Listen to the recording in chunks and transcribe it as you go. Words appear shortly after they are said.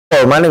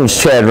Hello, my name is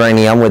Chad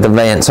Rainey. I'm with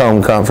Advanced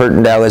Home Comfort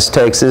in Dallas,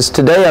 Texas.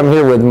 Today I'm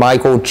here with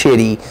Michael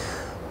Chitty.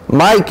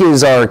 Mike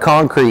is our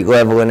concrete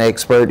leveling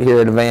expert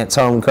here at Advanced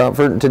Home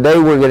Comfort. Today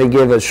we're going to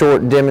give a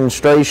short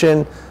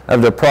demonstration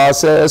of the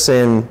process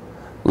in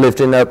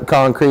lifting up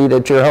concrete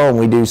at your home.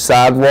 We do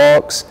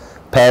sidewalks,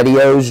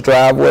 patios,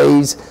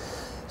 driveways.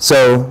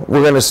 So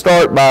we're going to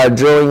start by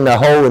drilling the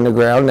hole in the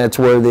ground. That's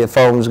where the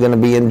foam is going to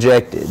be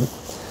injected.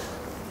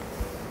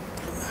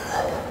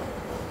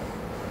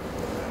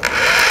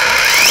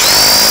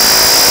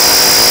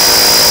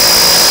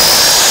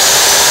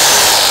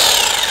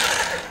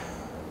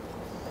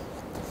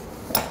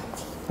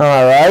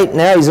 All right,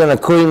 now he's going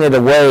to clean it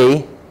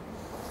away.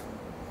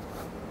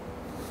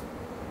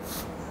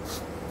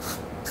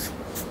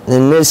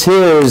 And this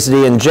here is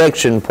the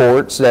injection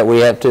ports that we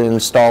have to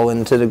install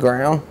into the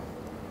ground.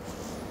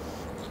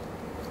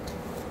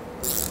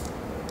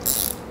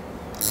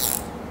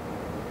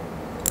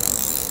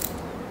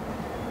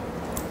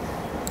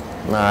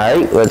 All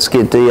right, let's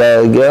get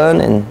the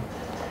gun and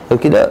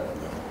hook it up.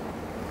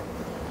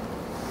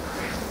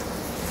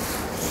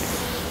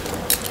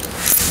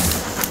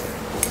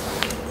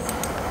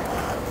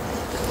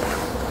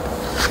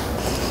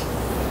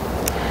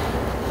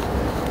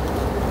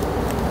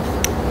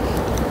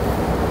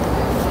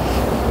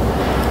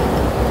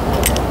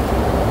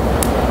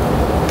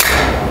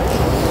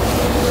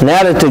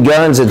 Now that the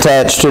gun's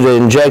attached to the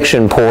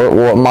injection port,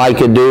 what Mike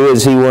could do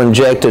is he will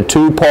inject a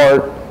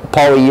 2-part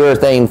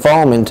polyurethane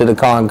foam into the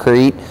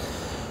concrete.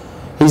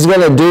 He's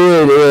going to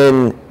do it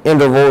in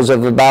intervals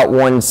of about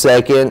 1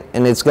 second,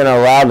 and it's going to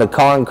allow the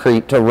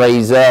concrete to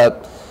raise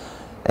up.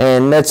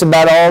 And that's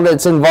about all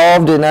that's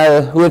involved in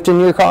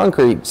lifting your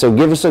concrete. So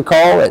give us a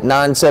call at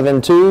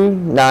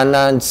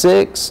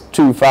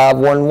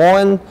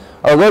 972-996-2511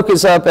 or look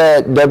us up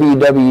at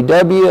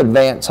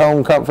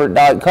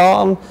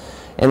www.advancedhomecomfort.com.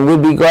 And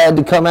we'd be glad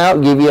to come out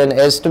and give you an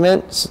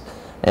estimate,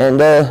 and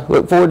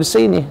look forward to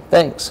seeing you.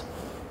 Thanks.